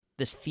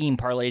this theme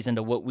parlays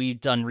into what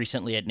we've done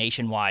recently at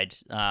Nationwide,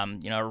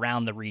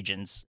 around the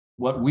regions.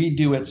 What we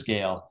do at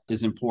scale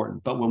is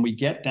important, but when we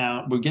get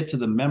to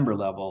the member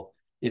level,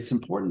 it's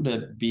important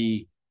to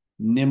be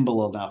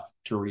nimble enough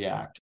to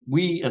react.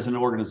 We, as an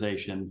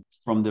organization,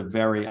 from the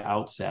very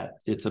outset,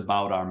 it's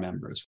about our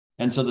members.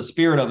 And so the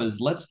spirit of it is,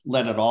 let's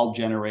let it all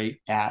generate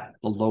at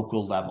the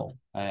local level,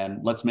 and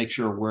let's make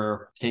sure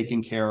we're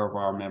taking care of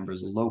our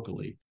members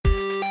locally.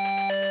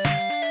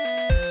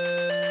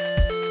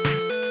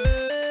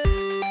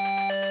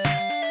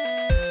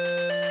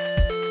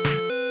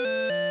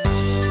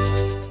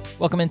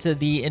 Welcome into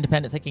the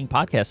Independent Thinking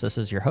Podcast. This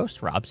is your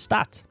host, Rob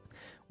Stott.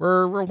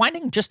 We're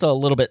rewinding just a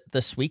little bit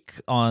this week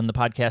on the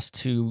podcast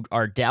to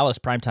our Dallas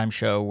primetime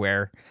show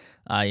where,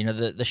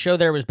 the show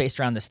there was based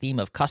around this theme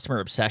of customer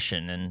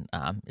obsession. And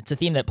it's a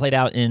theme that played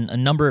out in a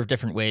number of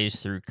different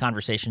ways through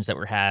conversations that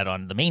were had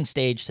on the main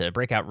stage to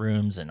breakout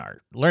rooms and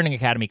our Learning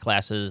Academy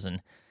classes.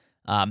 And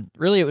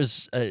really it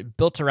was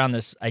built around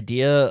this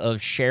idea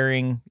of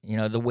sharing,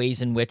 the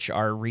ways in which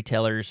our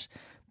retailers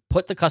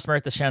put the customer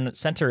at the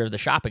center of the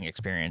shopping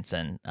experience.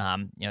 And,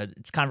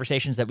 it's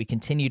conversations that we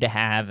continue to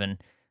have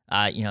and,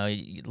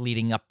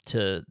 leading up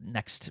to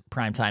next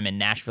prime time in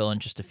Nashville in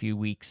just a few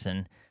weeks.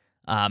 And,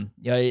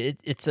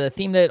 it's a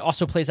theme that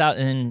also plays out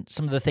in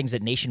some of the things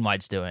that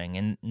Nationwide's doing.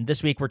 And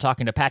this week we're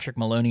talking to Patrick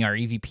Maloney, our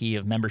EVP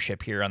of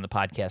membership here on the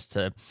podcast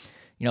to,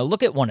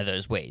 look at one of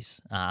those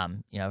ways,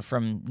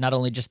 from not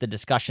only just the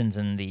discussions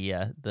and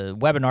the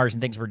webinars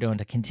and things we're doing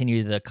to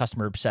continue the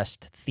customer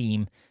obsessed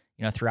theme,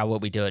 throughout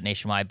what we do at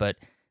Nationwide, but,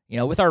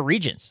 with our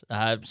regions,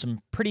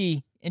 some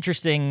pretty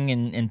interesting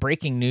and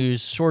breaking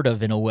news, sort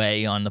of in a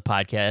way, on the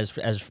podcast,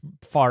 as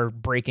far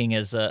breaking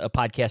as a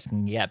podcast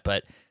can get.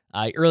 But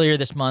earlier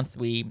this month,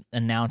 we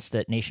announced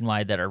at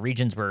Nationwide that our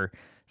regions were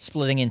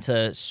splitting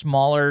into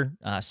smaller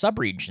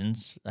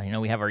sub-regions.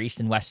 We have our East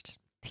and West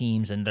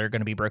teams, and they're going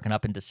to be broken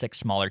up into 6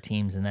 smaller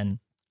teams. And then,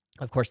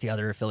 of course, the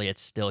other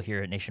affiliates still here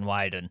at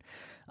Nationwide.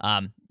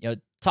 And,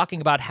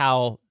 talking about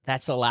how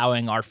that's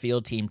allowing our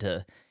field team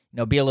to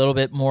be a little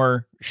bit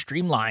more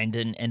streamlined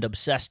and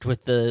obsessed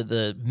with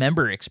the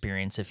member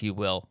experience, if you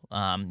will,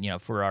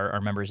 for our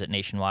members at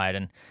Nationwide.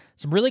 And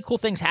some really cool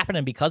things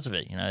happening because of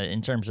it,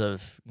 in terms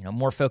of,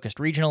 more focused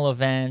regional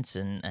events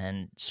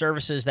and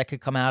services that could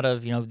come out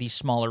of, these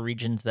smaller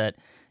regions that,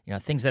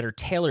 things that are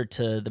tailored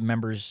to the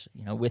members,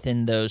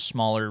 within those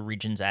smaller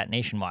regions at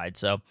Nationwide.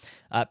 So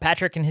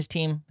Patrick and his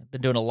team have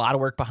been doing a lot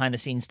of work behind the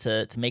scenes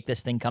to make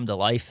this thing come to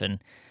life. And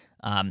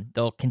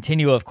they'll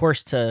continue, of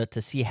course, to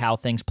see how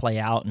things play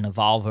out and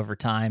evolve over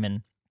time,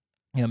 and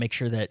make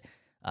sure that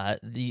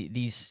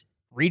these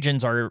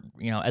regions are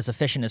as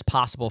efficient as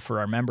possible for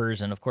our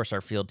members and, of course,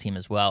 our field team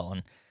as well.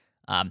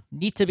 And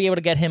neat to be able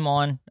to get him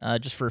on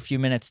just for a few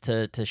minutes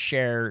to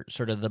share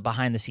sort of the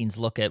behind the scenes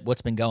look at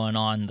what's been going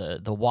on,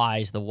 the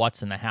whys, the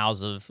whats, and the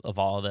hows of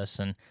all of this,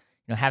 and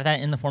have that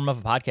in the form of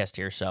a podcast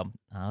here. So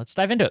let's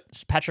dive into it.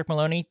 It's Patrick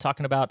Maloney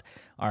talking about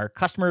our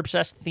customer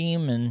obsessed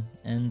theme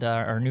and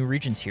our new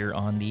regions here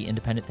on the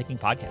Independent Thinking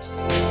Podcast.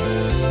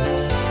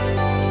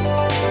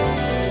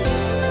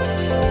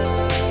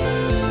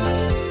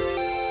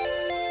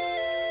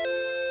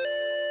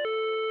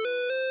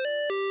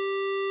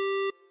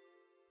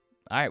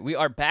 All right, we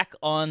are back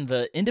on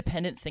the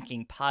Independent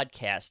Thinking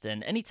Podcast,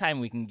 and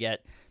anytime we can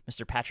get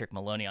Mr. Patrick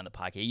Maloney on the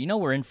podcast,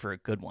 we're in for a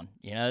good one.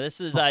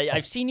 This is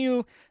I've seen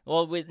you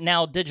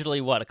now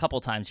digitally a couple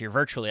times here,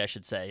 virtually I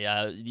should say.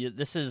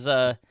 This is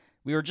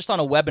we were just on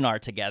a webinar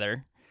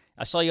together.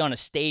 I saw you on a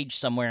stage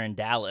somewhere in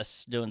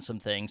Dallas doing some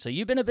things. So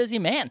you've been a busy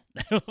man.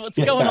 What's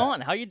going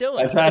on? How you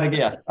doing? I try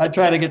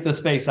to get the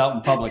space out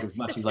in public as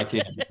much as I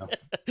can.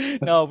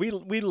 No, we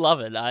love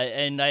it.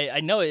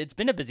 I know it's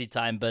been a busy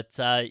time, but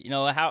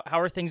how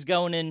are things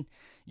going in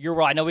your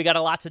world? I know we got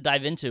a lot to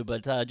dive into,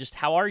 but just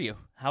how are you?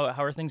 How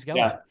are things going?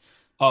 Yeah.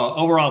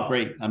 Overall,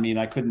 great. I mean,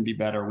 I couldn't be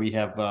better. We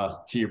have,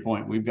 to your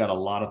point, we've got a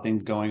lot of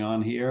things going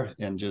on here,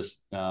 and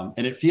just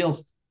and it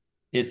feels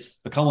it's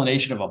the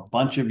culmination of a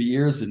bunch of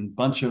years and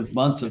bunch of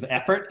months of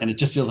effort, and it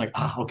just feels like,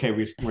 okay,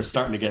 we're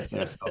starting to get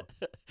this.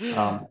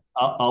 So,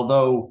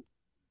 although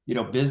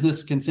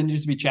business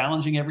continues to be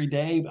challenging every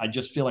day, I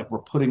just feel like we're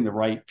putting the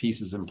right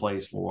pieces in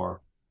place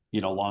for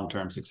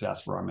long-term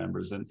success for our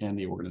members and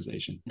the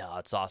organization. No,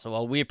 it's awesome.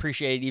 Well, we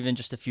appreciate even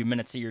just a few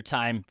minutes of your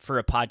time for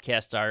a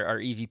podcast, our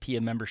EVP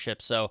of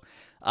membership. So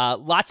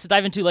lots to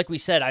dive into. Like we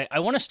said, I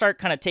want to start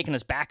kind of taking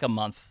us back a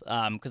month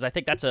because I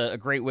think that's a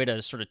great way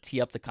to sort of tee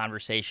up the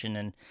conversation.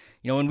 And,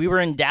 when we were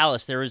in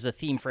Dallas, there was a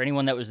theme for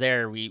anyone that was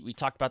there. We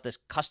talked about this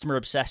customer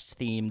obsessed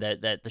theme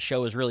that the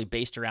show is really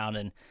based around.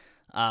 And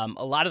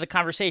a lot of the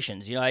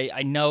conversations,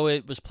 I know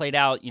it was played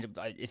out,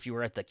 if you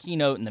were at the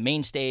keynote and the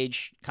main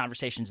stage,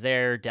 conversations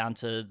there down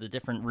to the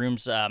different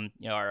rooms,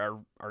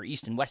 our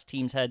East and West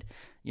teams had,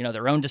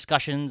 their own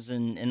discussions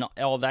and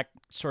all that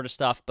sort of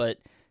stuff. But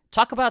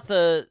talk about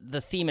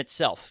the theme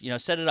itself,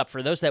 set it up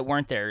for those that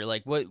weren't there.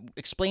 Like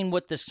explain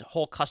what this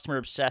whole customer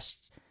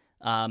obsessed,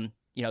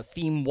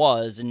 theme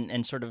was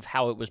and sort of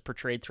how it was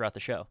portrayed throughout the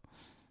show.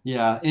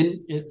 Yeah.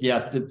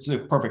 It's a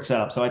perfect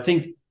setup. So I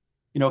think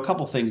a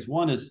couple things.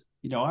 One is,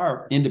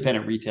 our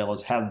independent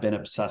retailers have been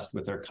obsessed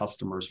with their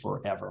customers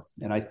forever.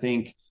 And I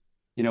think,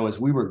 as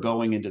we were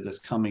going into this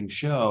coming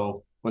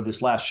show, or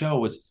this last show,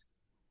 was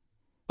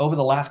over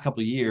the last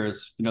couple of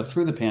years,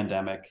 through the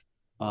pandemic.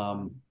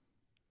 And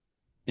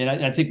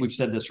I think we've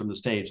said this from the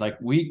stage, like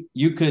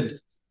you could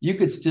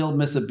still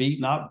miss a beat,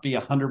 not be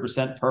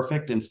 100%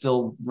 perfect, and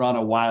still run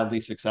a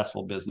wildly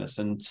successful business.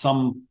 And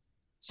some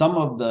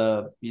of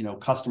the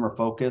customer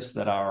focus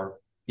that our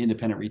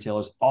independent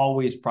retailers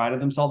always prided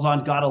themselves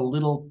on got a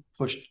little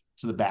pushed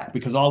to the back,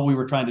 because all we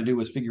were trying to do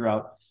was figure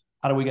out,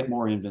 how do we get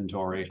more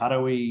inventory? How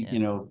do we,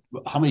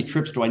 how many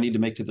trips do I need to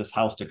make to this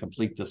house to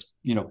complete this,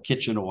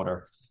 kitchen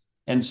order?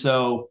 And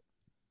so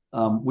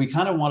we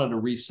kind of wanted to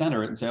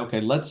recenter it and say, okay,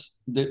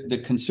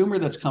 the consumer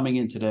that's coming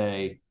in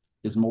today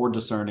is more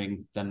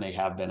discerning than they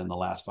have been in the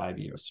last 5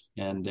 years.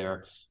 And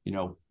their,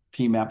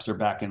 PMAPs are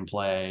back in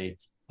play.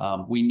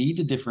 We need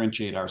to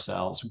differentiate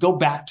ourselves, go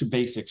back to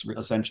basics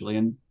essentially,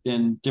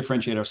 and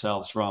differentiate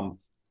ourselves from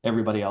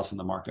everybody else in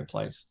the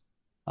marketplace.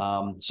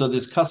 So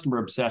this customer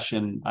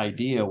obsession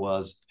idea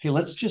was, hey,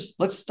 let's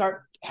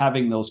start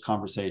having those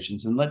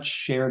conversations, and let's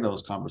share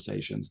those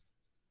conversations.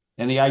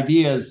 And the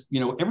idea is,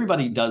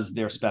 everybody does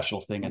their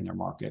special thing in their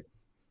market.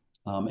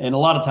 And a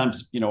lot of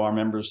times, our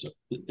members,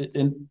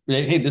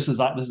 hey, this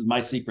is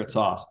my secret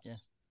sauce.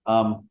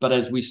 Yeah. But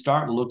as we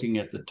start looking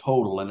at the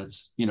total, and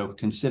it's,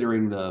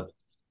 considering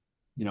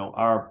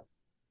our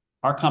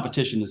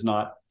competition is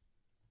not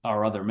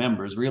our other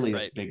members, really,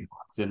 right. It's big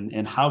box.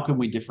 And how can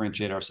we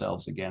differentiate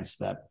ourselves against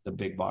the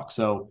big box?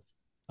 So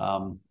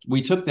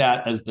we took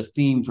that as the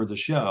theme for the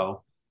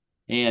show.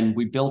 And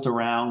we built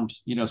around,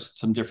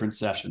 some different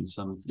sessions,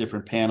 some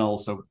different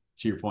panels. So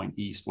to your point,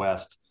 East,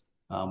 West,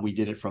 we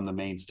did it from the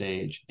main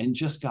stage, and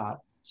just got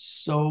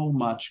so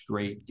much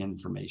great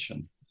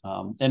information.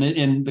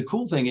 And the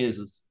cool thing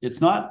is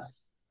it's not,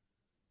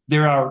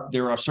 there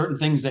are certain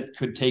things that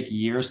could take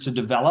years to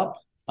develop,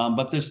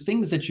 but there's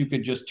things that you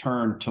could just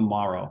turn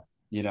tomorrow,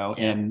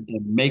 and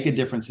make a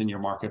difference in your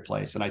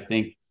marketplace. And I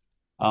think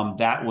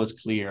that was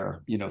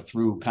clear,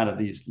 through kind of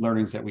these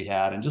learnings that we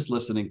had, and just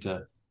listening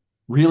to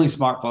really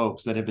smart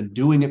folks that have been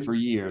doing it for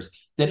years,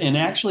 and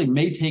actually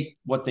may take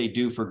what they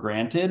do for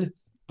granted.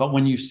 But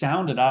when you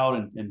sound it out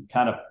and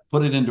kind of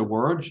put it into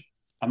words,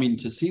 I mean,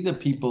 to see the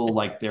people,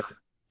 like, they're,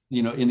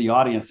 in the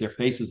audience, their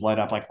faces light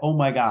up like, oh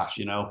my gosh,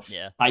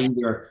 I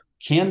either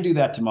can do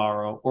that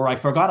tomorrow, or I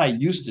forgot I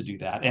used to do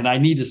that and I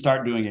need to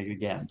start doing it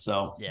again.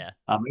 So it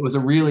was a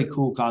really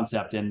cool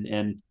concept,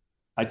 and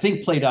I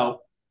think played out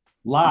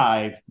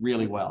live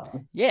really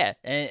well. Yeah.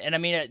 And I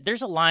mean,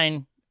 there's a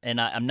line, and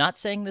I'm not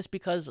saying this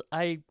because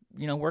I,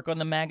 work on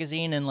the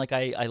magazine and like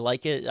I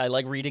like it. I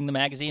like reading the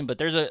magazine, but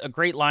there's a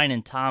great line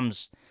in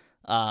Tom's,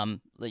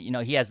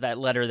 he has that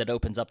letter that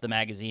opens up the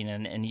magazine,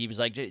 and he was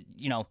like,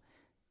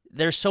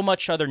 there's so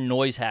much other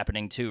noise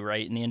happening too,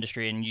 right, in the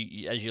industry, and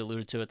you, as you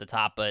alluded to at the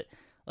top, but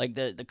like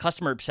the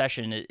customer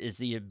obsession is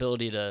the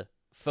ability to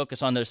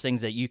focus on those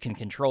things that you can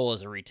control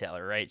as a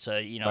retailer, right? So,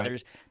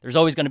 right. There's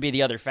always going to be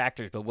the other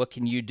factors, but what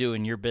can you do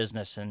in your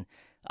business? And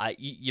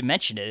you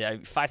mentioned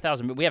it,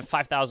 5,000. We have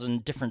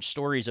 5,000 different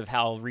stories of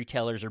how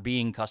retailers are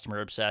being customer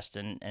obsessed,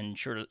 and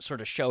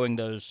sort of showing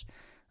those,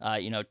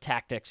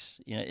 tactics,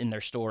 in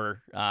their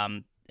store,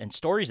 and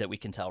stories that we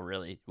can tell,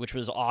 really, which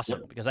was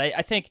awesome. Because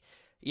I think,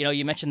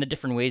 you mentioned the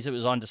different ways it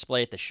was on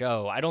display at the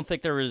show. I don't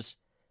think there was,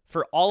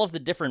 for all of the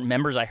different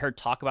members I heard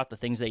talk about the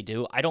things they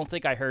do, I don't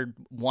think I heard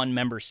one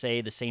member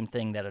say the same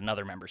thing that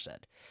another member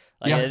said.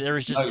 There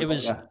was just, it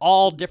was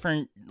all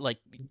different, like,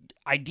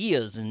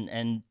 ideas,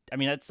 and I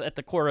mean, that's at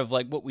the core of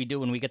like what we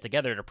do when we get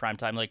together at a prime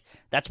time. Like,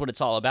 that's what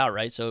it's all about,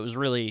 right? So it was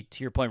really,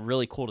 to your point,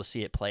 really cool to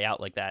see it play out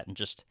like that, and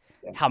just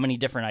how many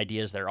different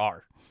ideas there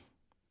are.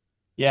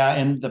 Yeah,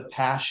 and the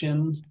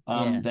passion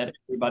that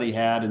everybody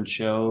had and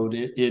showed,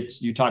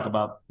 it's, you talk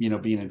about,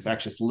 being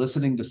infectious,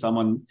 listening to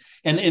someone,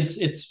 and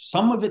it's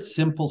some of it's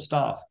simple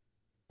stuff.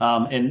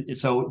 And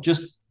so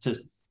just to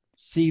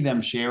see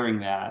them sharing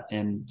that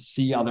and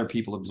see other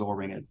people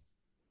absorbing it.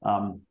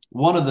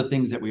 One of the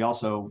things that we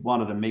also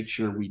wanted to make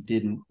sure we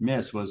didn't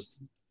miss was,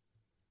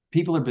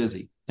 people are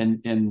busy,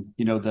 and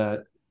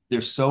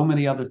there's so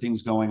many other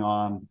things going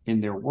on in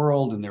their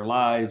world and their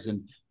lives.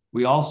 And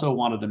we also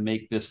wanted to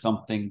make this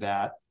something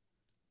that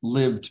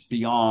lived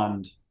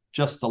beyond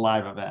just the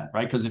live event,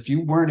 right? Because if you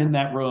weren't in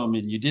that room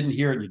and you didn't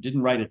hear it, you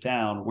didn't write it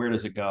down, where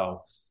does it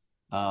go?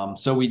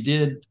 So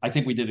I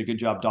think we did a good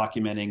job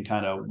documenting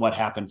kind of what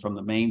happened from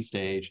the main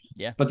stage.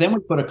 Yeah. But then we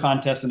put a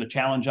contest and a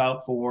challenge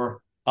out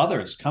for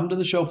others. Come to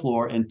the show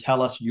floor and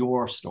tell us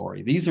your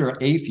story. These are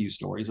a few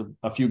stories,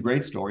 a few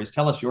great stories.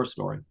 Tell us your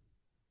story.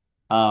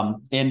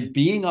 And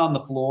being on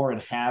the floor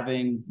and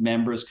having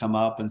members come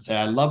up and say,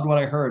 I loved what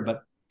I heard,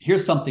 but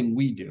here's something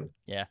we do.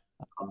 Yeah.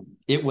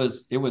 It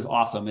was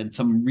awesome, and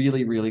some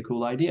really, really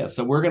cool ideas.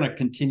 So we're going to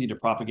continue to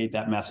propagate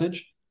that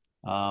message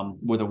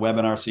with a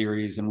webinar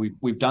series, and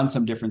we've done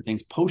some different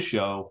things post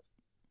show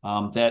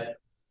that,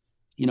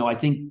 I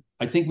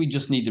think we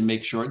just need to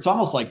make sure it's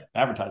almost like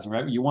advertising,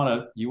 right? You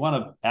want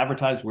to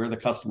advertise where the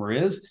customer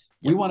is,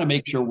 We want to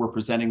make sure we're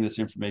presenting this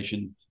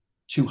information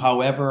to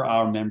however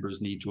our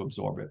members need to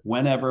absorb it,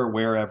 whenever,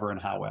 wherever, and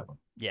however.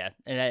 Yeah,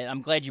 and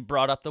I'm glad you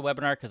brought up the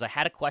webinar because I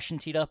had a question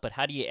teed up, but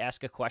how do you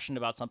ask a question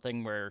about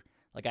something where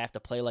like I have to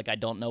play like I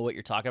don't know what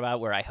you're talking about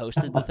where I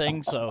hosted the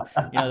thing? So,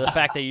 the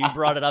fact that you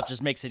brought it up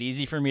just makes it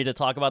easy for me to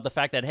talk about the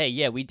fact that, hey,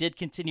 yeah, we did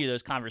continue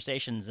those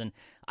conversations. And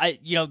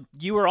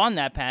you were on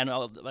that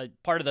panel,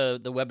 part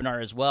of the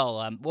webinar as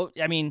well.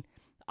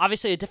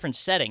 Obviously a different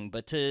setting,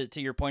 but to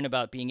your point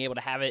about being able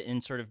to have it in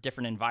sort of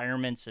different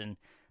environments and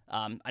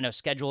I know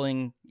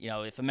scheduling,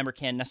 if a member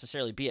can't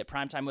necessarily be at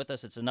primetime with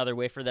us, it's another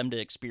way for them to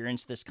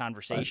experience this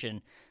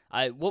conversation.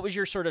 Right. What was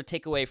your sort of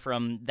takeaway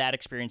from that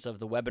experience of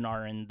the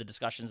webinar and the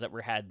discussions that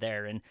were had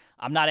there? And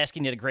I'm not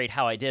asking you to grade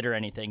how I did or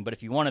anything, but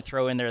if you want to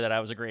throw in there that I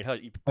was a great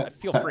host,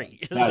 feel free.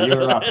 No, you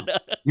were awesome.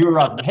 You were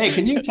awesome. Hey,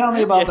 can you tell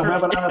me about the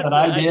webinar that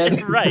I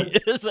did? Right.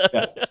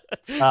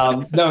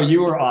 No,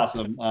 you were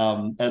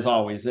awesome, as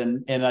always.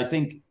 And I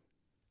think,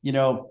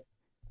 to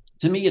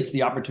me, it's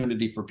the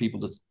opportunity for people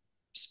to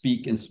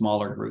speak in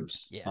smaller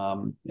groups. Yeah.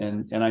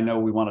 And I know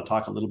we want to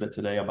talk a little bit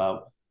today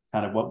about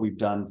kind of what we've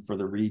done for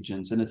the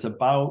regions. And it's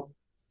about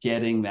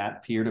getting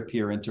that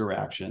peer-to-peer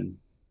interaction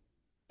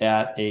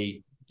at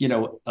a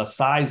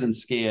size and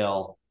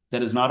scale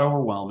that is not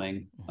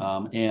overwhelming,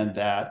 and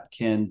that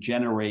can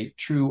generate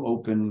true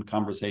open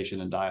conversation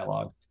and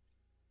dialogue.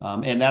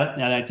 And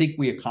I think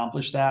we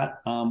accomplished that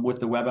with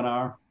the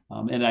webinar.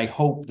 And I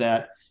hope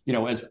that,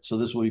 so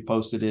this will be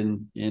posted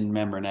in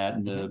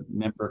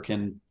MemberNet,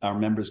 and our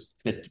members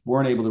that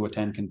weren't able to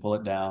attend can pull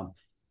it down.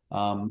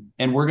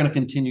 And we're going to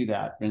continue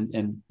that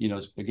and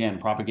again,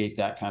 propagate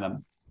that kind of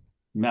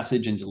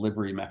message and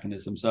delivery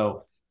mechanism.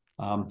 So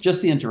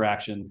just the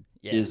interaction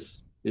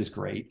is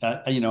great.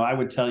 I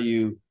would tell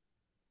you,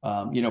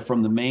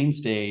 from the main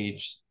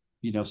stage,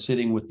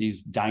 sitting with these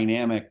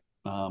dynamic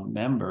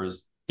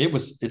members,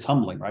 it's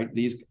humbling, right?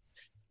 These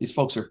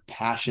folks are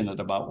passionate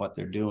about what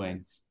they're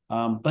doing.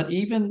 But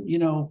even,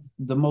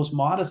 the most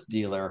modest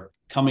dealer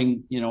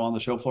coming, on the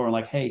show floor and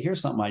like, hey,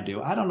 here's something I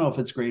do. I don't know if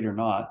it's great or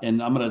not,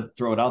 and I'm going to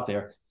throw it out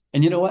there.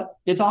 And you know what?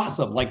 It's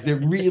awesome. Like, they're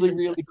really,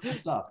 really cool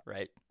stuff.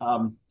 Right.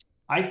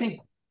 I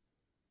think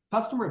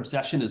customer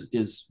obsession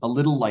is a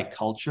little like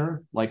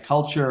culture. Like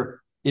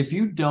culture, if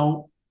you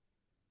don't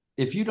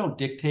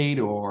dictate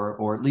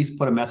or at least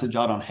put a message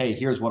out on, hey,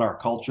 here's what our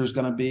culture is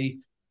going to be,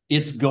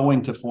 it's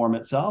going to form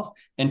itself.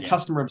 And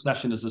customer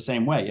obsession is the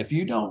same way. If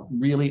you don't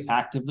really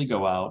actively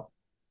go out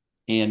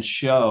and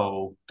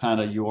show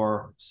kind of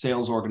your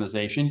sales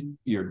organization,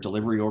 your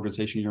delivery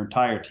organization, your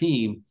entire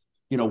team,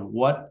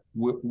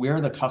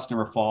 where the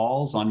customer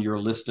falls on your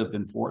list of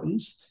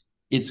importance,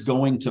 it's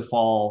going to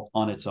fall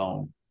on its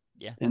own.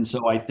 Yeah. And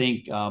so I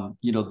think,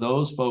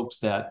 those folks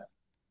that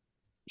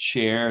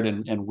shared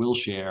and will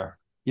share,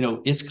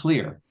 it's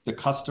clear the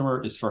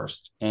customer is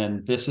first,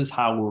 and this is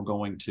how we're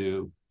going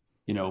to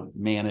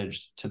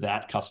manage to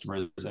that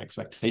customer's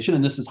expectation.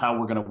 And this is how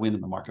we're going to win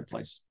in the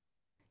marketplace.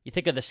 You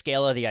think of the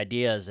scale of the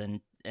ideas, and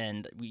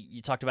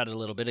you talked about it a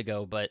little bit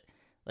ago, but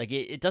like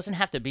it doesn't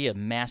have to be a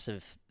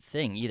massive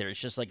thing either. It's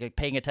just like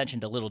paying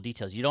attention to little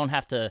details. You don't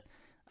have to,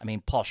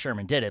 Paul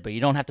Sherman did it, but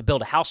you don't have to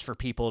build a house for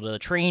people to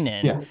train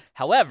in. Yeah.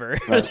 However,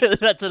 right.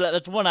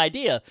 that's one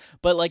idea,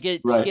 but like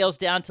it scales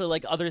down to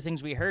like other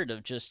things we heard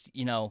of just,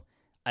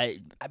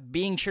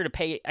 being sure to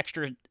pay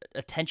extra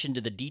attention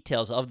to the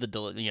details of the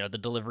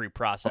delivery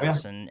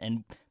process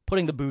and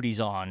putting the booties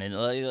on and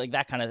like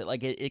that kind of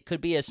like it could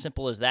be as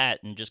simple as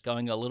that, and just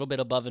going a little bit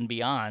above and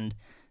beyond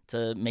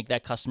to make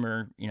that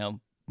customer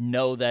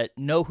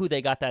know who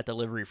they got that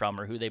delivery from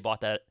or who they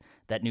bought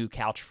that new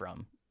couch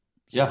from.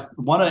 So. Yeah,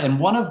 one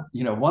of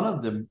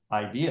the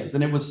ideas,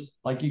 and it was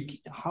like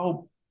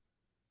how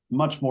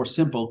much more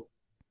simple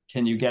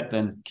can you get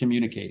than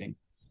communicating?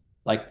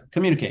 Like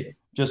communicating,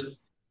 just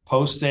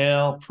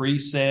post-sale,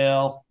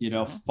 pre-sale,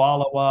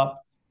 follow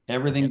up,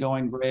 everything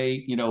going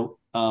great,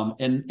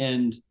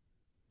 and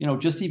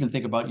just even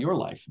think about your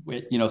life,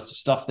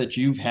 stuff that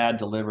you've had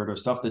delivered or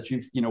stuff that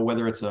you've,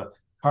 whether it's a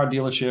car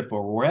dealership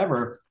or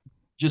wherever,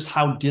 just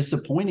how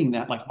disappointing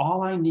that, like,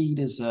 all I need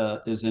is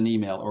an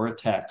email or a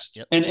text.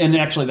 Yep. And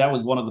actually that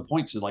was one of the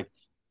points is like,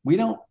 you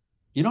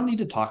don't need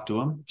to talk to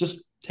them.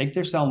 Just take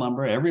their cell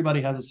number.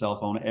 Everybody has a cell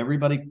phone.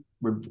 Everybody,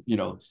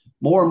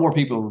 more and more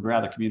people would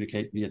rather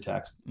communicate via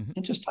text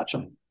and just touch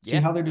them, see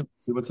how they're doing,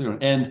 see what they're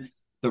doing. And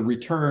the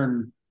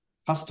return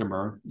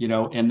customer,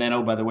 and then,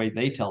 oh, by the way,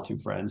 they tell two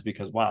friends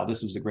because, wow,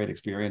 this was a great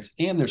experience.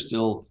 And they're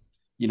still,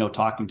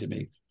 talking to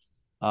me.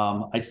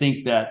 I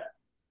think that,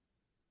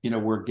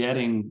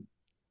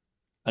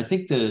 I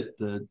think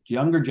the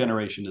younger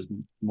generation is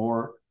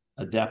more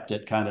adept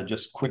at kind of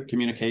just quick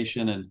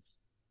communication. And,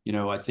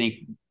 I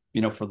think,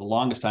 for the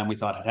longest time, we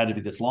thought it had to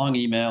be this long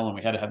email and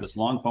we had to have this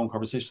long phone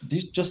conversation.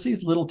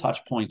 These little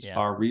touch points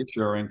are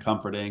reassuring,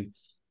 comforting.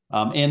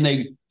 And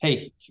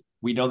hey,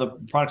 we know the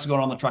product's going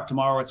on the truck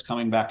tomorrow. It's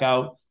coming back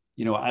out.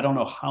 I don't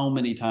know how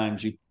many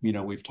times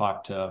we've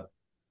talked to,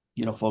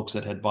 folks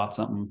that had bought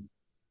something,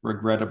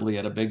 regrettably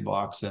at a big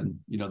box, and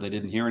they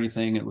didn't hear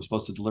anything. It was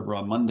supposed to deliver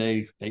on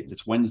Monday.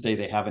 It's Wednesday.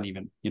 They haven't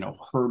even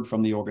heard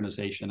from the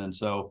organization, and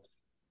so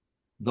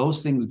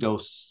those things go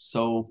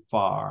so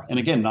far. And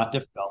again, not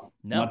difficult,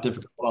 No, not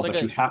difficult at it's all, like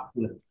but a you have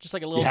to just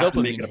like a you little have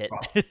to make dopamine it a hit.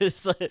 problem.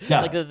 It's like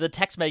Yeah, the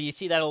text message. You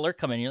see that alert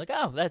come in, you're like,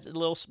 oh, that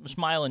little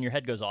smile on your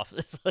head goes off.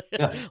 It's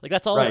yeah, like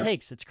that's all it right.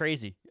 takes. It's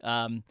crazy.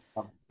 But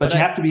But you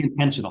I have to be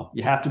intentional.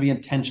 You have to be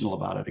intentional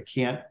about it.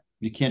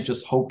 You can't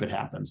just hope it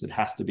happens. It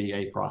has to be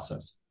a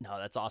process. No,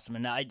 that's awesome.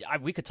 And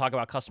we could talk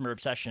about customer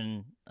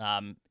obsession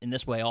in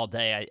this way all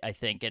day, I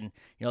think. And,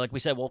 like we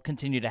said, we'll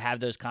continue to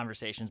have those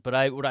conversations.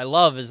 But what I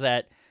love is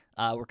that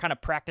we're kind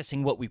of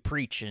practicing what we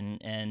preach.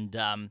 And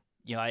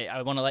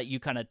I want to let you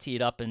kind of tee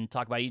it up and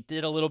talk about it. You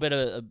did a little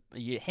bit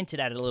you hinted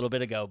at it a little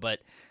bit ago, but,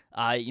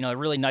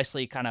 really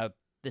nicely kind of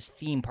this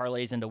theme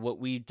parlays into what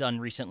we've done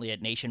recently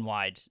at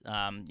Nationwide,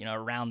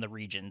 around the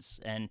regions.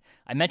 And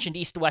I mentioned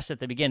East to West at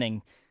the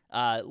beginning.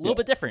 A little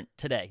bit different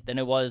today than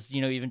it was,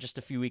 even just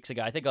a few weeks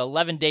ago. I think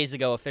 11 days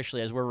ago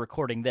officially as we're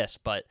recording this,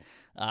 but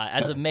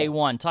as of May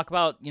 1, talk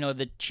about,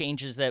 the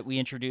changes that we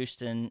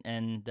introduced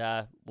and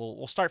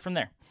we'll start from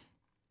there.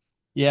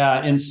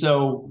 Yeah. And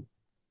so,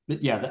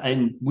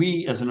 and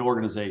we as an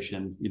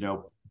organization,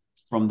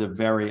 from the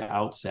very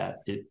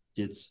outset,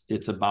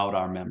 it's about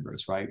our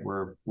members, right?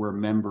 We're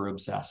member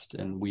obsessed,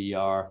 and we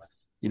are,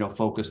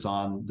 focused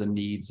on the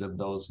needs of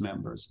those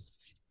members.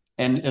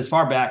 And as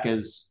far back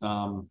as,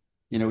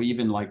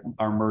 even like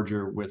our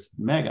merger with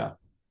Mega,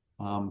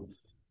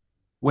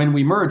 when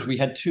we merged, we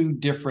had two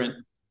different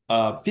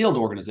field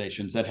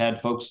organizations that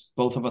had folks.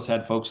 Both of us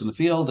had folks in the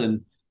field,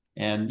 and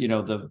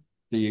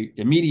the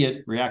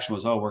immediate reaction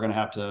was, oh, we're going to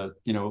have to,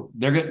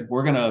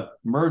 we're going to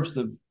merge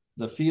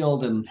the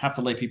field and have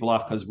to lay people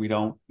off because we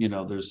don't, we're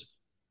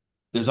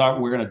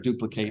going to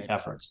duplicate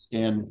efforts.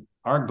 And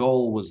our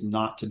goal was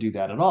not to do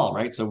that at all,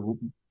 right? So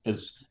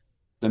as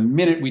the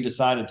minute we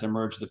decided to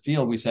merge the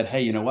field, we said,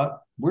 hey, you know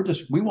what?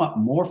 We want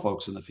more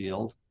folks in the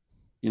field,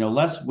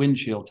 less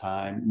windshield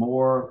time,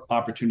 more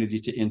opportunity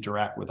to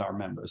interact with our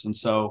members. And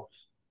so,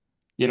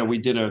 we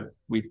did a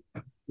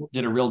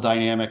real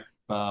dynamic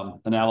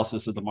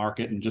analysis of the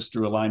market and just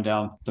drew a line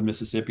down the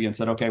Mississippi and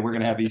said, okay, we're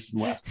going to have East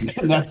and West.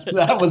 And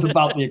that was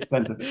about the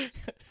extent of it.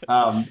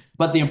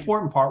 But the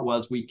important part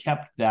was we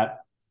kept that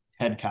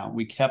headcount.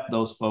 We kept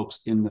those folks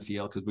in the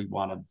field because we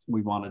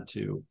wanted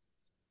to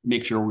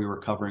make sure we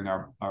were covering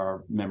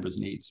our members'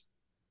 needs.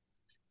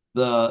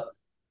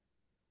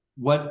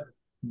 What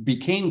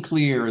became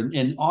clear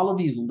in all of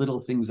these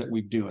little things that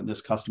we do in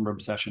this customer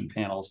obsession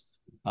panels,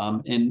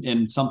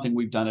 and something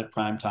we've done at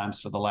prime times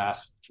for the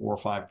last 4 or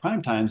 5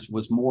 prime times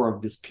was more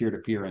of this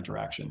peer-to-peer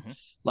interaction. Mm-hmm.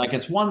 Like,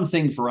 it's one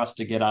thing for us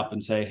to get up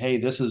and say, hey,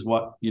 this is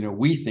what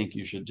we think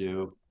you should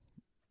do.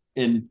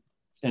 And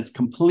it's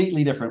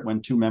completely different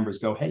when two members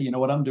go, hey, you know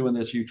what, I'm doing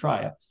this, you try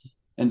it.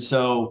 And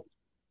so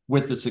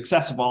with the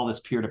success of all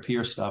this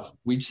peer-to-peer stuff,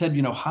 we said,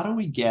 how do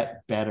we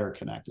get better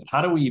connected?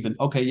 How do we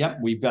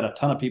we've got a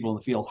ton of people in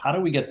the field. How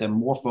do we get them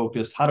more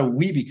focused? How do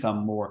we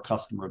become more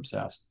customer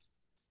obsessed?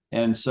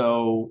 And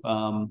so,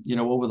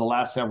 over the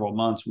last several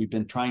months, we've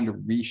been trying to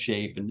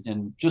reshape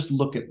and just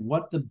look at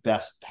what the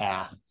best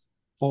path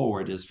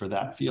forward is for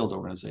that field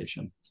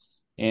organization.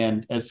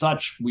 And as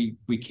such, we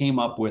came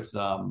up with,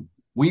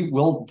 we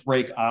will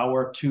break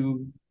our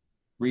 2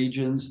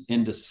 regions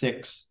into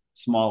 6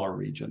 smaller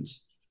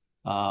regions.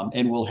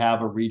 And we'll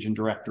have a region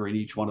director in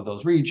each one of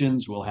those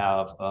regions. We'll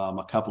have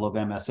a couple of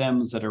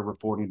MSMs that are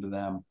reporting to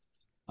them.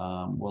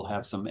 We'll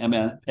have some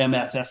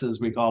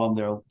MSSs, we call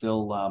them.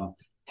 They'll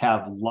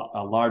have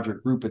a larger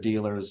group of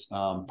dealers,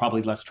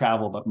 probably less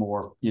travel, but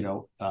more,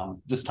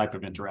 this type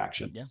of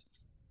interaction. Yeah.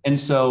 And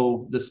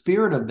so the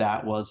spirit of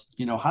that was,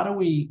 how do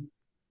we,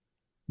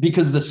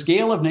 because the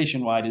scale of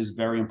Nationwide is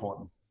very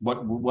important.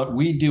 What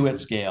we do at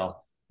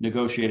scale,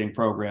 negotiating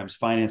programs,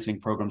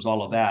 financing programs,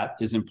 all of that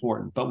is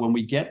important. But when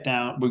we get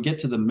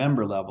to the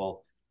member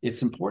level,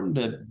 it's important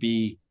to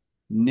be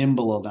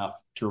nimble enough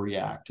to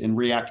react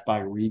by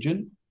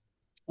region,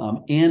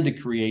 and to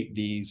create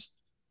these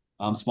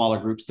smaller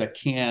groups that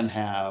can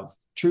have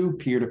true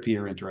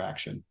peer-to-peer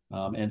interaction.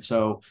 And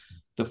so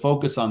the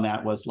focus on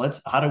that was,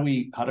 how do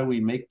we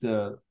make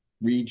the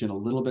region a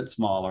little bit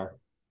smaller,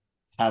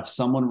 have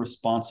someone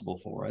responsible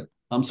for it,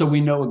 so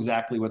we know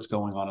exactly what's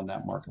going on in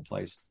that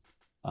marketplace.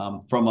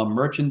 From a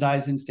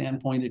merchandising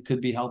standpoint, it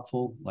could be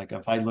helpful. Like,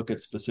 if I look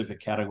at specific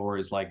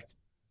categories like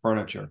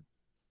furniture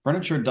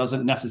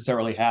doesn't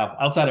necessarily have,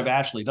 outside of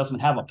Ashley, doesn't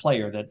have a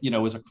player that,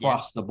 is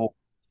across the board.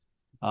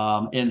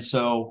 And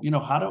so,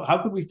 how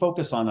could we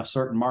focus on a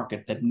certain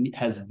market that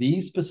has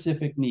these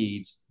specific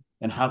needs,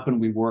 and how can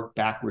we work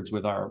backwards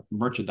with our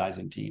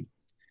merchandising team?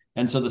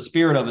 And so the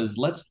spirit of it is,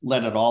 let's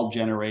let it all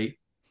generate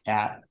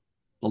at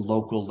the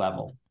local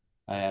level,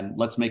 and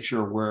let's make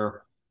sure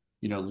we're,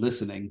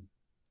 listening,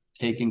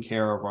 taking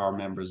care of our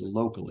members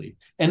locally.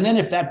 And then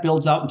if that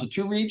builds out into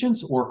 2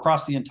 regions or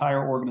across the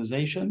entire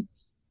organization,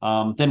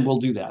 then we'll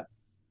do that.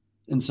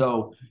 And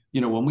so,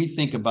 when we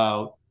think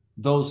about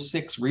those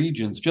 6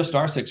 regions, just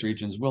our 6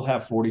 regions, we'll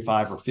have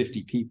 45 or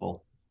 50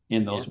 people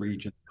in Yeah. those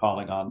regions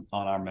calling on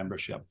our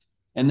membership.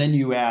 And then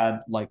you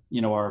add like,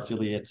 our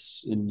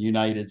affiliates in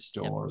United Yep.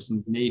 stores,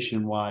 and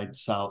nationwide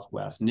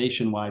Southwest,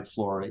 nationwide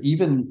Florida,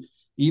 even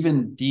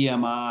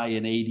DMI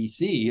and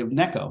ADC of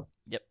NECO.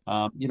 Yep.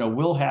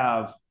 We'll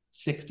have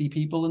 60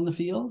 people in the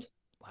field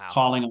Wow.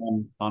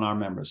 calling on our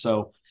members.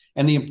 So,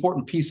 and the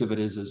important piece of it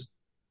is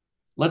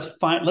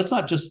let's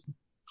not just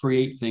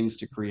create things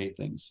to create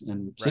things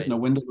and sit in Right.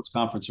 a windowless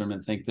conference room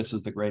and think this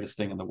is the greatest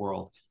thing in the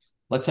world.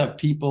 Let's have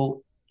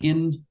people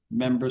in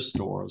member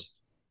stores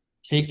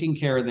taking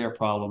care of their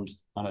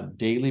problems on a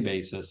daily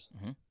basis.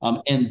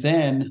 And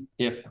then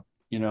if,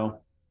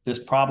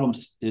 this problem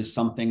is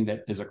something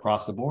that is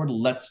across the board,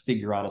 let's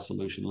figure out a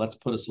solution. Let's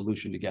put a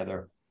solution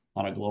together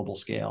on a global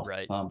scale.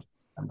 Right.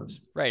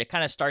 Members. Right. It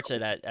kind of starts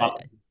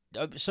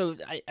so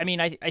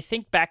I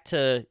think back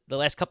to the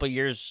last couple of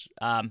years.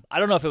 I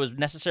don't know if it was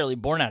necessarily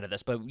born out of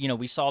this, but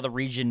we saw the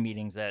region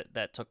meetings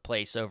that took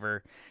place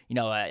over.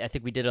 I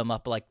think we did them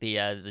up like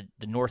the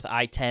North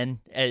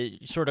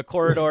I-10 sort of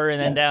corridor,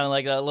 and then down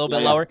like a little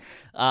bit lower.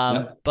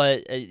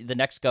 But the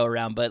next go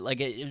around, but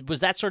like was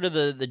that sort of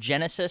the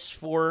genesis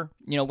for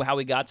how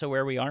we got to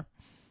where we are?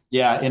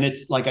 Yeah, and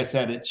it's like I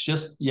said, it's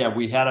just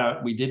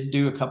we did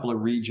do a couple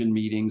of region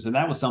meetings, and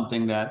that was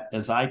something that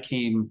as I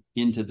came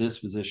into this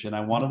position,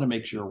 I wanted to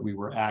make sure we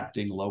were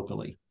acting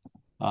locally,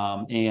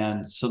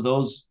 and so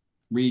those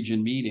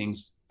region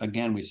meetings,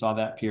 again, we saw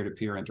that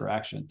peer-to-peer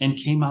interaction and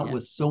came out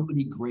with so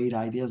many great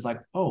ideas.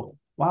 Like, oh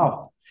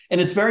wow,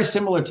 and it's very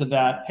similar to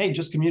that. Hey,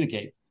 just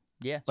communicate.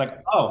 Yeah, it's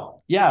like, oh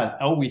yeah,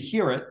 we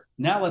hear it.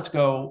 Now let's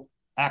go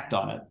act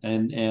on it,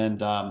 and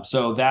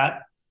so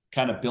that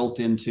kind of built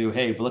into,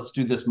 hey, let's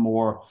do this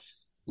more.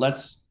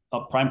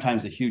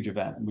 Primetime's a huge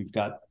event. We've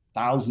got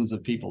thousands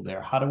of people there.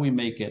 How do we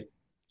make it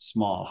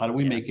small? How do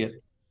we make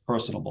it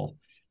personable?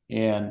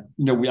 And,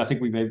 I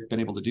think we've been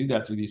able to do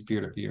that through these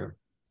peer-to-peer.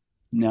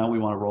 Now we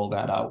want to roll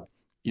that out,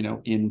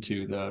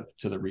 into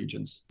the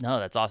regions. No,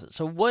 that's awesome.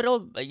 So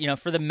what'll,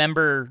 for the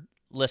member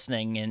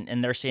listening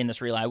and they're seeing this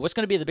Realignment, what's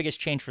going to be the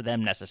biggest change for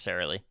them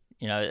necessarily?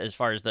 As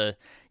far as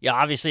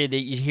obviously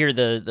you hear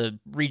the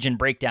region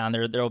breakdown,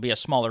 there will be a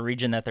smaller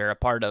region that they're a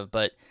part of,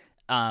 but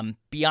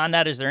beyond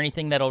that, is there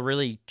anything that'll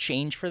really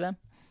change for them?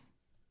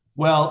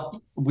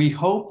 Well, we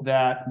hope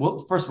that,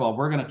 first of all,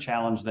 we're going to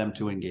challenge them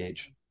to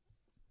engage,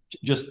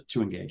 just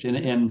to engage.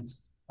 And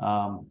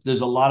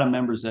there's a lot of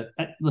members that,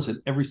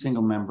 listen, every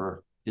single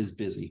member is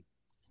busy.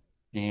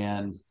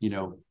 And,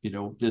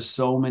 there's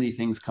so many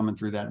things coming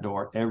through that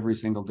door every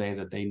single day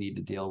that they need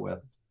to deal with.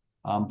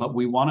 But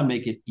we want to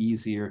make it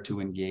easier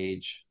to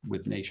engage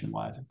with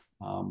Nationwide.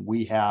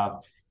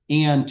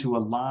 And to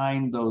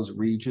align those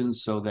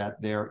regions so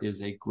that there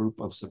is a group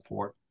of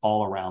support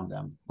all around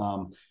them.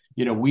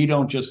 We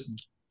don't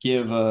just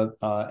give an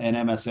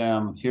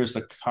MSM, here's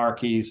the car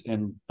keys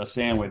and a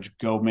sandwich,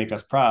 go make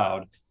us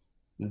proud.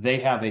 They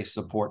have a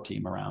support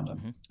team around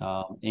them.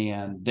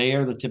 And they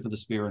are the tip of the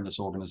spear in this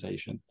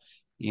organization.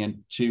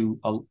 And to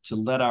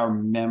let our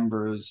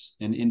members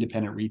and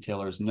independent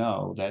retailers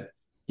know that,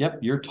 yep,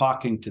 you're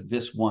talking to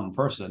this one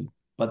person,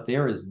 but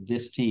there is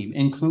this team,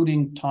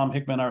 including Tom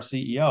Hickman, our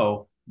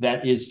CEO,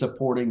 that is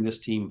supporting this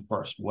team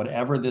first.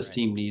 Whatever this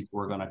team needs,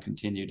 we're going to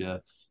continue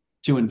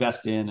to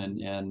invest in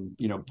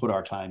and put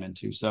our time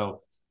into.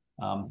 So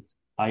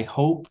I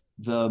hope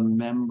the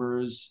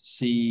members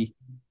see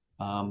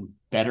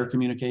better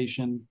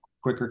communication,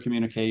 quicker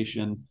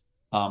communication,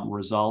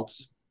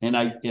 results, and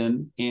I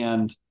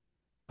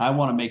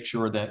want to make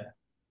sure that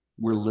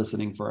we're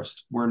listening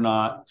first. We're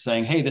not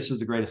saying, hey, this is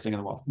the greatest thing in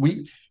the world.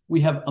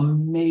 We have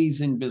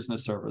amazing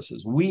business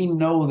services. We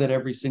know that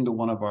every single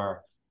one of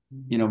our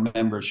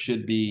members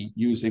should be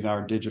using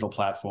our digital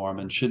platform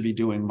and should be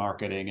doing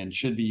marketing and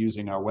should be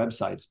using our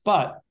websites.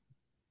 But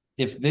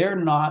if they're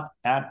not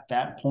at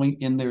that point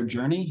in their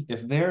journey,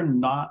 if they're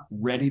not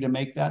ready to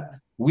make that,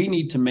 we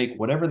need to make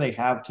whatever they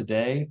have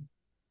today,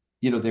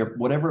 their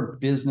whatever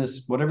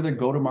their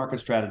go-to-market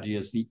strategy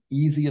is, the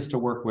easiest to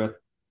work with,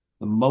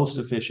 the most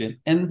efficient.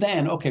 And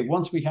then, okay,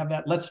 once we have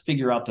that, let's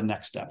figure out the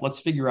next step. Let's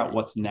figure out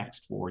what's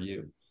next for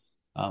you.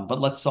 But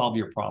let's solve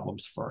your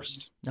problems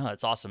first. No,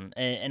 that's awesome.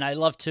 And I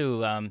love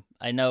to,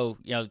 I know,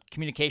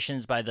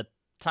 communications by the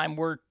time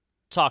we're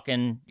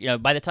talking,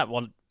 by the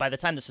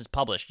time this is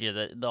published,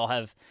 they'll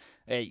have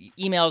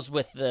emails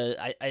with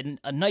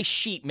a nice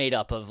sheet made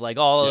up of like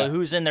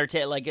who's in their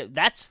like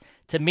that's,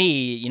 to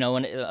me,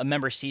 when a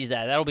member sees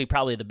that, that'll be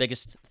probably the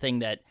biggest thing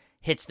that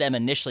hits them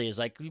initially, is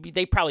like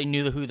they probably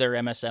knew who their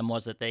MSM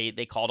was that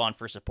they called on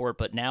for support,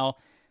 but now,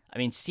 I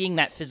mean, seeing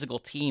that physical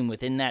team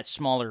within that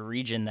smaller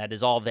region that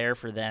is all there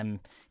for them,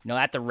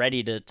 at the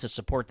ready to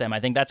support them, I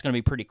think that's going to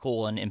be pretty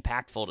cool and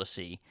impactful to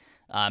see.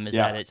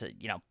 That it's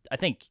I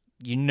think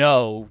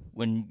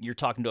when you're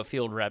talking to a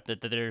field rep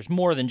that there's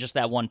more than just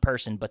that one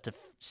person, but to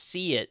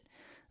see it,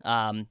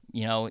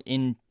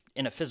 in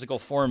a physical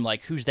form,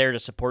 like who's there to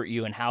support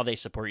you and how they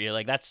support you,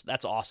 like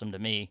that's awesome to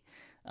me.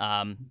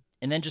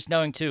 And then just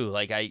knowing too,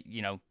 like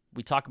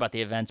we talk about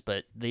the events,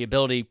 but the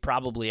ability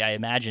probably, I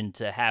imagine,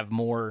 to have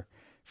more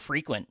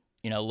frequent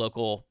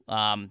local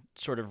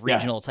sort of Yeah.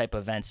 regional type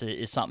events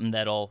is something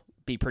that'll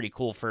be pretty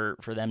cool for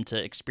them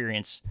to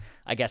experience,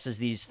 I guess, as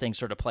these things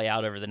sort of play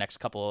out over the next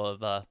couple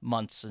of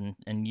months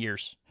and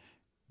years.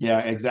 Yeah,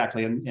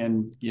 exactly.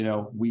 And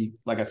we,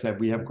 like I said,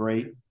 we have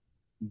great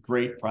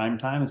prime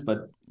times,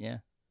 but Yeah.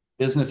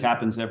 business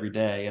happens every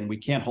day, and we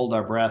can't hold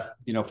our breath,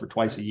 for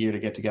twice a year to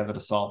get together to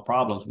solve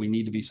problems. We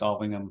need to be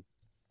solving them,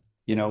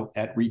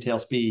 at retail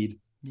speed,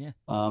 Yeah.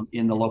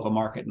 in the Yeah. local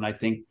market. And I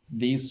think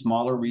these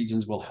smaller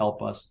regions will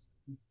help us,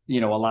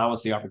 allow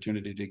us the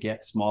opportunity to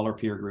get smaller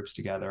peer groups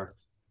together,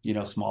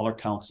 smaller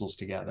councils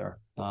together,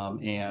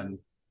 and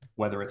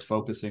whether it's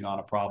focusing on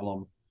a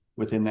problem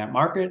within that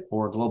market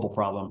or a global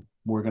problem,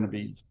 we're going to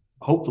be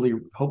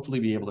hopefully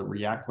be able to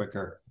react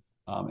quicker,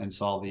 and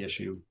solve the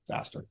issue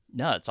faster.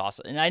 No, it's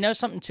awesome. And I know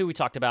something too we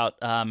talked about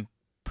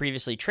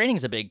previously. Training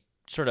is a big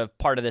sort of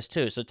part of this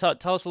too. So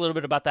tell us a little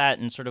bit about that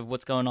and sort of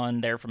what's going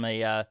on there from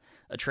a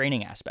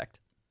training aspect.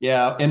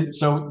 Yeah, and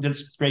so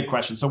that's a great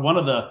question. So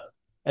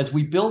as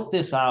we built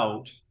this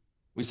out,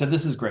 we said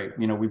this is great.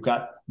 We've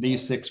got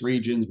these 6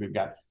 regions. We've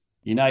got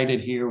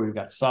United here. We've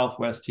got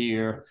Southwest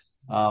here.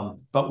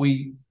 But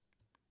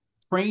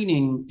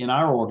training in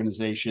our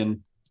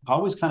organization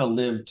always kind of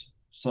lived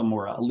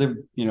somewhere. Lived,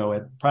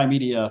 at Prime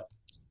Media,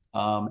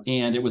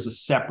 and it was a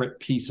separate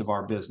piece of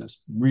our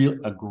business.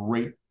 A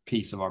great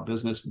piece of our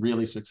business.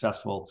 Really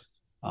successful.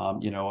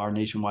 Our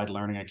Nationwide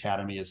Learning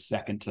Academy is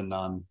second to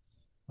none.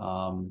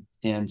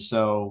 And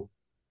so,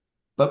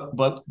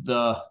 but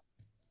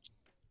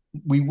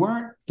we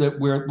weren't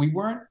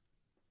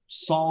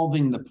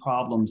solving the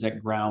problems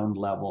at ground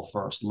level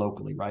first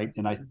locally, right?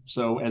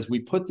 So as we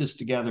put this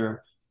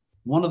together,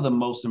 one of the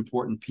most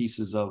important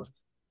pieces of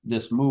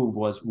this move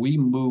was we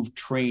moved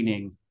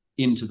training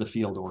into the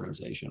field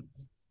organization.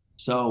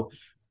 So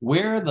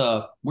where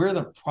the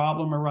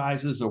problem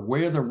arises, or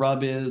where the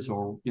rub is,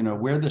 or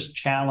where this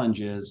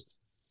challenge is,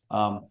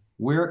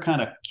 we're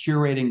kind of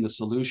curating the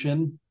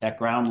solution at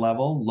ground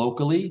level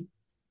locally,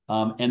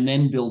 and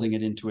then building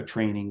it into a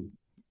training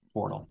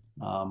portal.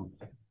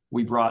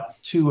 We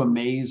brought 2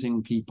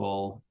 amazing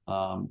people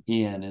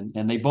in,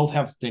 and they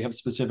have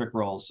specific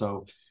roles.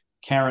 So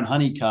Karen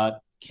Honeycutt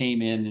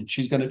came in, and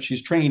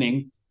she's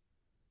training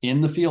in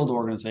the field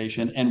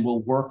organization, and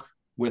will work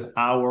with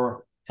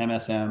our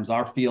MSMs,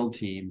 our field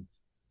team,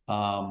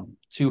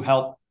 to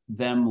help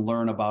them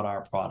learn about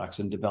our products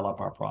and develop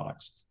our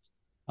products.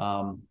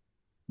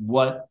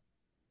 What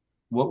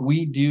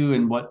we do,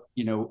 and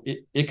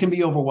it can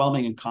be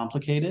overwhelming and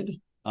complicated,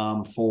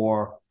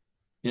 for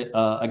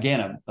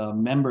again a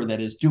member that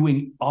is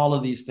doing all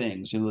of these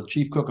things. The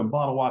chief cook and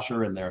bottle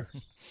washer, and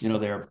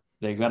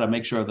they've got to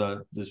make sure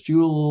there's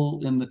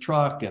fuel in the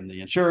truck, and the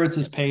insurance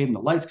is paid, and the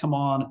lights come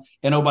on.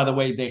 And oh, by the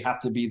way, they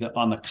have to be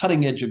on the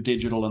cutting edge of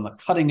digital and the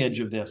cutting edge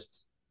of this.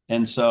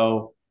 And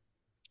so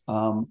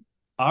our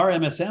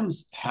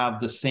MSMs have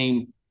the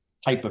same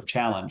type of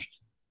challenge.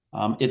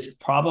 It's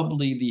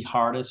probably the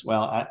hardest.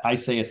 Well, I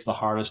say it's the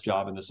hardest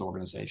job in this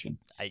organization,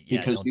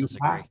 because I don't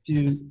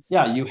disagree.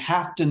 you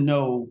have to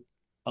know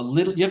a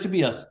little. You have to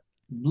be a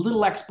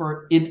little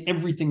expert in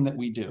everything that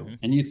we do. Mm-hmm.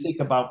 And you think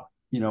about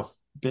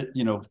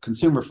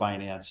consumer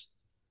finance,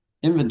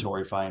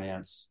 inventory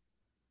finance,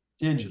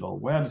 digital,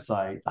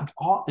 website,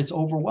 it's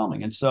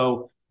overwhelming. And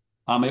so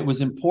it was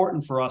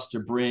important for us to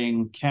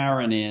bring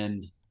Karen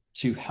in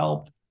to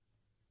help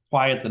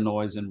quiet the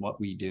noise in what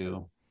we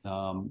do,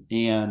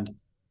 and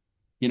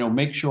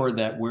make sure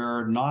that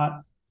we're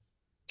not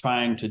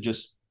trying to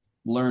just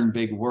learn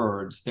big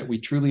words, that we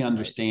truly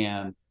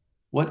understand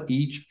what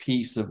each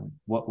piece of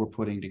what we're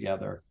putting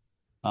together,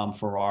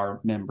 for our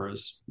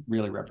members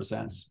really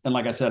represents. And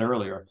like I said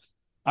earlier,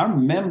 our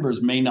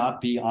members may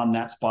not be on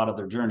that spot of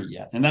their journey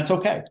yet, and that's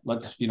okay.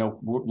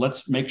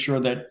 Let's make sure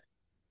that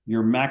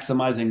you're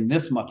maximizing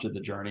this much of the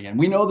journey. And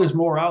we know there's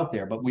more out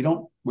there, but we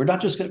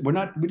just don't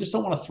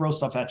want to throw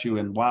stuff at you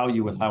and wow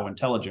you with how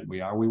intelligent we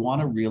are. We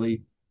want to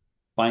really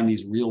find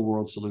these real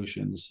world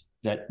solutions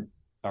that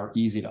are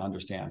easy to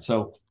understand.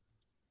 So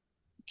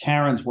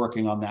Karen's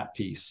working on that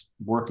piece,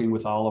 working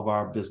with all of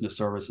our business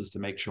services to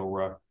make sure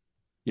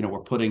we're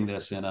putting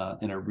this in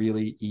a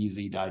really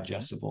easy,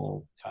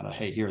 digestible kind of,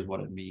 hey, here's what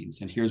it means,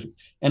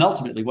 and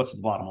ultimately what's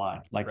the bottom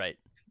line. Like, right.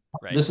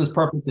 This is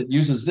perfect. It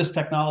uses this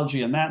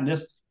technology and that and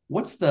this.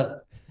 What's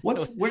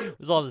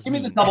all this give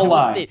mean? me the double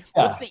line.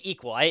 What's the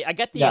equal? I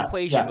got the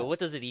equation, but what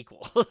does it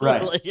equal?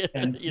 Right.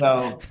 And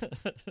so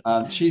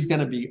she's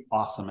going to be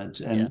awesome,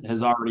 and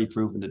has already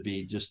proven to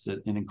be just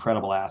an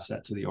incredible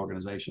asset to the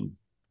organization.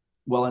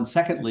 Well, and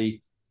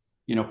secondly,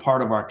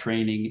 part of our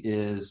training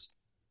is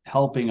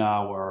helping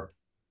our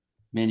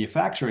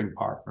manufacturing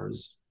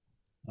partners,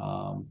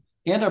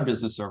 and our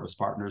business service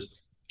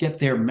partners get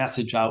their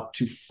message out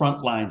to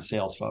frontline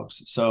sales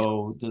folks.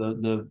 So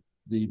the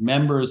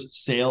members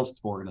sales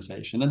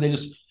organization, and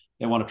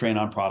they want to train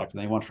on product,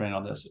 and they want to train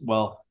on this.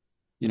 Well,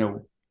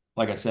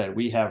 like I said,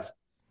 we have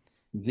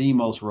the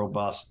most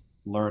robust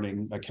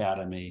learning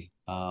academy,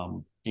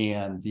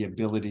 and the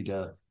ability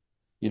to,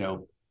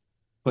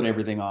 put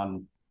everything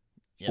on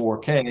Yep.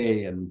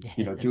 4K and,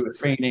 do a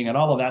training and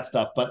all of that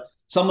stuff. But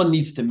someone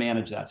needs to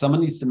manage that.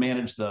 Someone needs to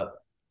manage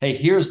hey,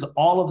 here's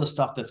all of the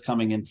stuff that's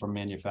coming in from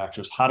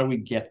manufacturers. How do we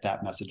get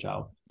that message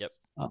out? Yep.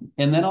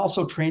 And then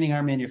also training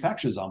our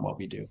manufacturers on what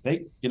we do.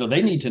 They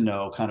need to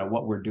know kind of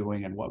what we're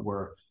doing and what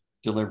we're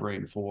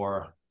delivering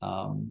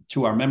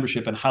to our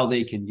membership and how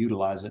they can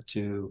utilize it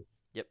to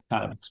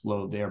kind of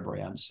explode their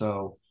brand.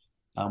 So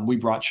we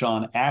brought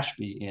Sean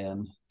Ashby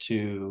in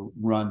to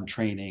run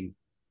training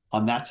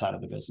on that side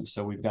of the business.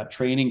 So we've got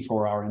training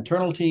for our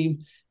internal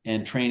team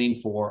and training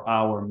for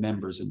our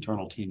members'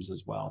 internal teams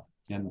as well.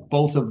 And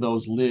both of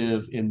those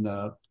live in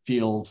the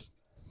field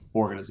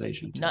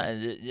organization. No,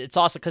 it's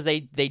awesome because they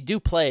do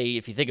play,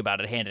 if you think about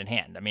it, hand in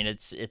hand. I mean,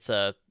 it's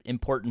a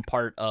important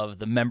part of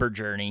the member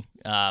journey,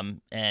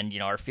 and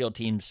our field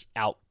teams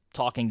out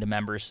talking to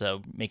members,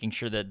 so making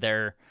sure that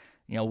they're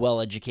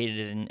well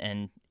educated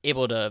and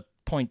able to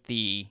point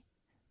the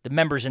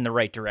members in the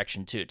right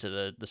direction too, to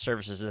the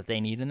services that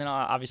they need, and then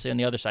obviously on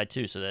the other side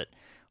too, so that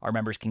our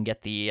members can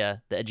get the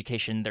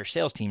education their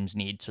sales teams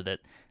need, so that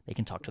they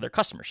can talk to their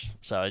customers.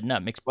 So no, it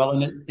makes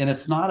and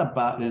it's not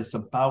about it's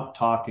about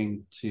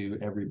talking to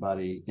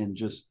everybody in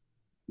just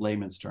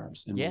layman's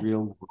terms in the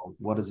real world.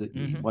 What does it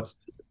mean? What's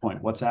the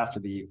point? What's after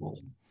the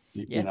equal?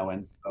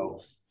 And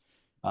so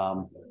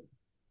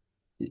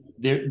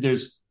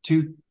there's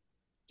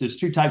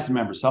two types of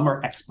members. Some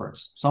are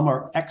experts. Some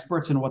are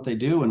experts in what they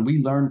do, and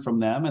we learn from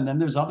them. And then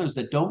there's others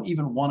that don't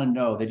even want to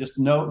know. They just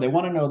know, they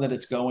want to know that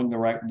it's going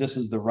this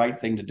is the right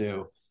thing to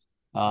do.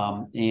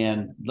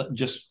 And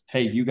just,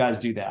 hey, you guys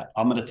do that.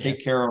 I'm going to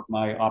take care of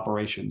my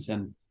operations,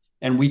 and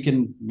we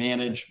can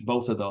manage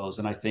both of those.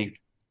 And I think,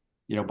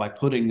 by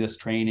putting this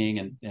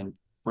training and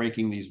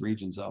breaking these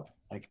regions up,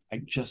 like,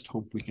 I just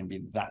hope we can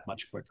be that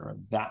much quicker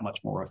and that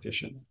much more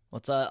efficient. Well,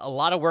 it's a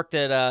lot of work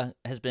that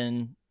has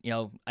been,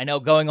 I know,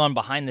 going on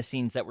behind the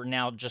scenes, that we're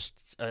now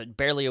just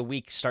barely a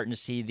week starting to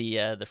see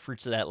the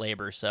fruits of that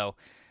labor. So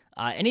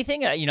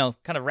anything,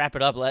 kind of wrap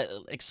it up,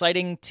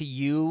 exciting to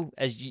you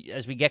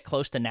as we get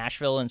close to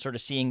Nashville and sort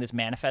of seeing this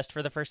manifest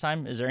for the first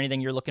time? Is there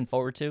anything you're looking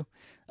forward to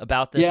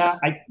about this?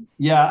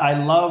 I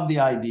love the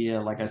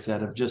idea, like I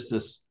said, of just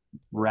this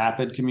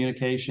rapid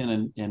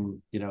communication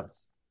and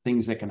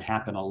things that can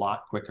happen a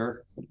lot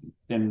quicker.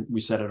 And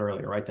we said it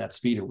earlier, right? That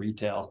speed of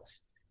retail.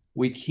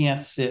 We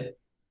can't sit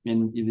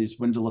in these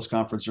windowless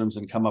conference rooms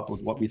and come up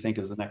with what we think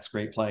is the next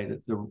great play.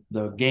 That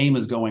the game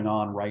is going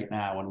on right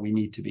now, and we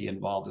need to be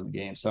involved in the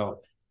game.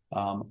 So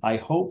I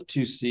hope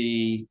to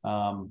see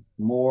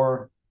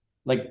more,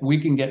 like, we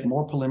can get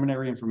more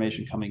preliminary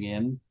information coming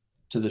in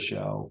to the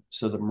show,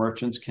 so the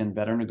merchants can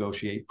better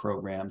negotiate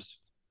programs,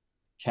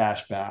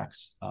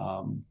 cashbacks,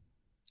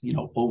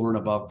 over and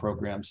above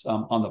programs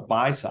on the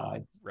buy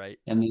side. Right.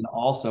 And then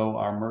also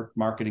our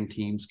marketing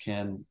teams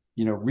can,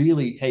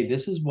 really, hey,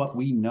 this is what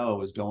we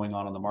know is going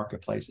on in the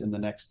marketplace in the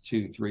next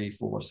 2, 3,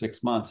 4,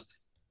 6 months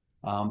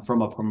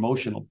from a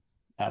promotional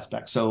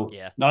aspect. So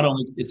not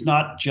only, it's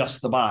not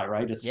just the buy,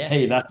 right? It's,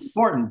 hey, that's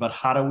important, but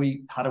how do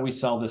we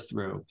sell this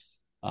through?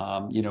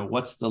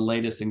 What's the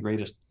latest and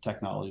greatest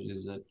technology?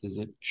 Is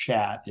it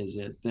chat? Is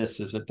it this?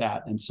 Is it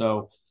that? And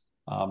so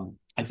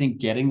I think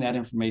getting that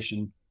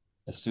information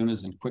as soon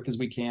as and quick as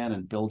we can,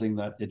 and building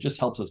that, it just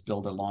helps us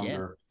build a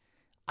longer.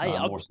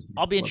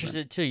 I'll be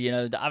interested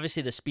too.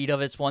 Obviously the speed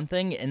of it's one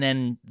thing, and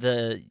then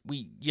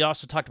you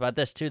also talked about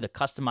this too, the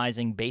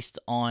customizing based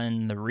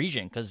on the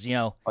region, because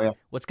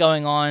what's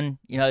going on.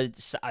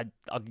 It's a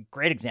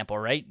great example,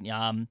 right?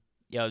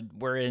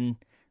 We're in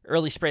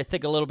early spring. I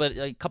think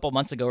a couple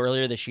months ago,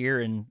 earlier this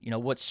year, and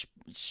what's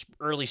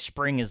early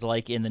spring is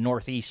like in the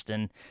Northeast,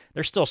 and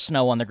there's still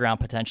snow on the ground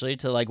potentially,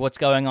 to like what's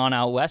going on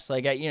out west.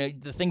 Like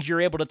the things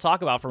you're able to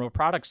talk about from a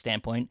product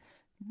standpoint,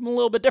 a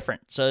little bit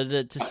different.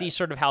 So to see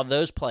sort of how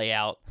those play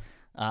out,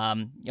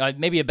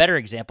 maybe a better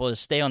example is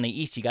stay on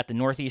the east. You got the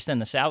Northeast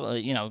and the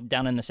South,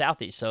 down in the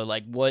Southeast. So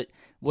like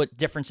what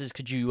differences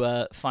could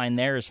you find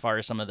there as far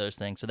as some of those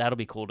things? So that'll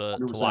be cool to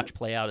watch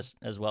play out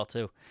as well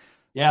too.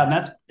 Yeah,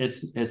 and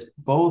it's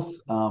both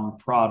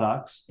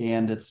products,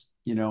 and it's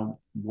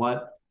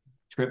what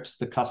trips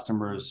the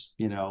customers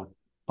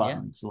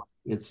buttons.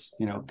 It's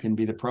can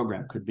be the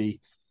program, could be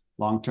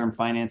long-term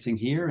financing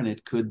here, and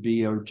it could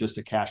be just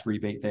a cash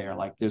rebate there.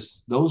 Like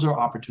those are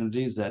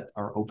opportunities that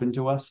are open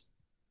to us,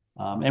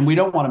 and we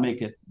don't want to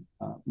make it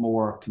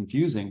more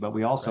confusing, but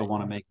we also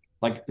want to make,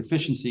 like,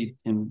 efficiency,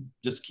 and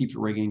just keeps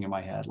ringing in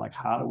my head, like,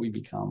 how do we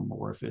become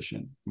more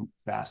efficient,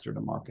 faster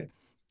to market?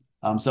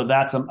 So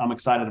I'm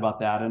excited about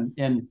that,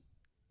 and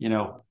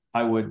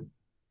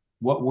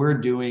what we're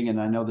doing,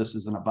 and I know this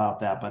isn't about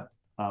that, but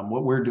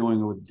what we're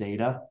doing with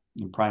data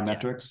and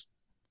Primetrics,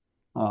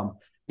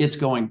 that's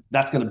going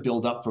to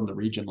build up from the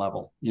region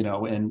level,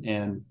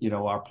 and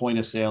our point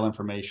of sale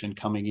information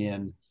coming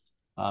in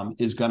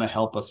is going to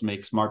help us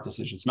make smart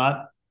decisions,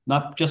 not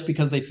just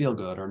because they feel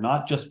good, or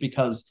not just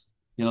because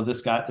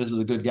this is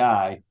a good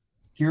guy.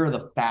 Here are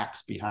the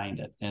facts behind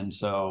it, and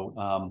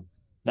so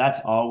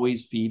that's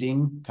always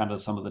feeding kind of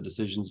some of the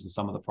decisions and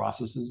some of the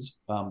processes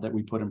that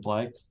we put in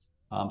play.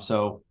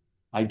 So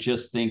I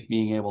just think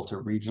being able to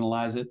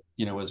regionalize it,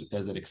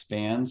 as it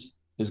expands,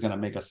 is going to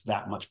make us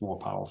that much more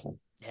powerful.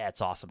 Yeah,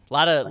 it's awesome.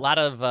 A lot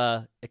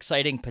of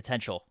exciting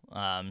potential.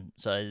 And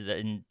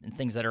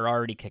things that are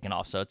already kicking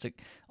off. So it's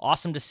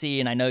awesome to see.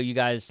 And I know you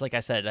guys, like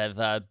I said,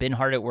 have been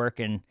hard at work,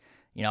 and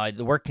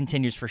the work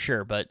continues for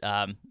sure. But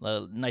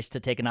nice to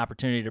take an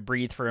opportunity to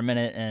breathe for a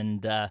minute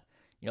and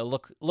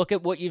look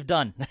at what you've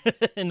done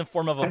in the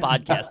form of a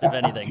podcast, if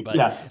anything. But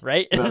yeah,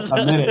 right,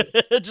 a minute,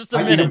 just a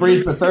minute. You can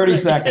breathe for 30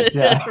 seconds.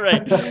 Yeah,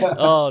 right.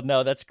 Oh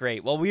no, that's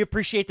great. Well, we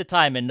appreciate the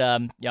time, and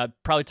I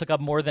probably took up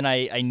more than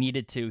I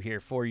needed to here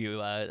for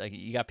you.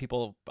 You got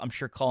people, I'm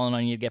sure, calling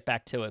on you to get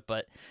back to it.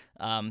 But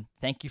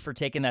thank you for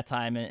taking that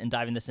time and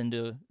diving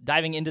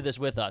into this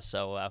with us.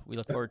 So we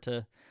look forward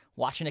to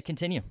watching it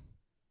continue.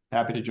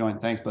 Happy to join.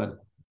 Thanks, bud.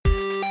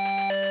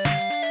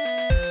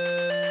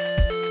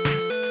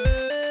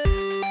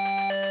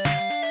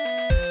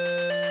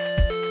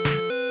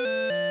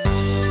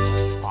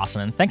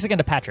 Awesome. And thanks again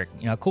to Patrick.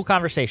 Cool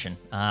conversation.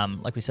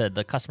 Like we said,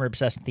 the customer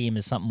obsessed theme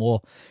is something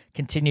we'll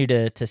continue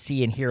to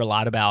see and hear a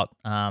lot about,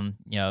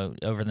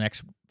 over the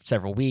next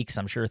several weeks,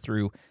 I'm sure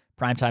through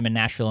primetime in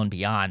Nashville and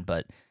beyond.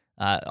 But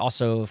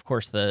also, of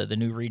course, the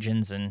new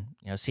regions and,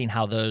 seeing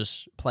how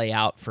those play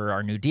out for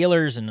our new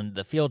dealers and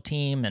the field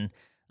team and,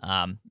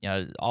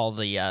 all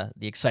the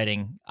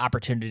exciting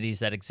opportunities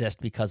that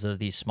exist because of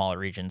these smaller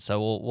regions. So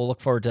we'll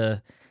look forward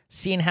to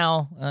seeing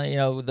how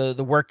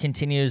the work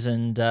continues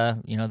and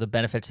the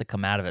benefits that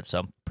come out of it.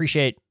 So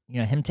appreciate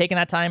him taking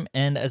that time,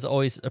 and as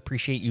always,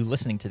 appreciate you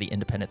listening to the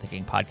Independent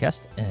Thinking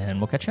Podcast. And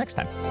we'll catch you next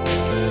time.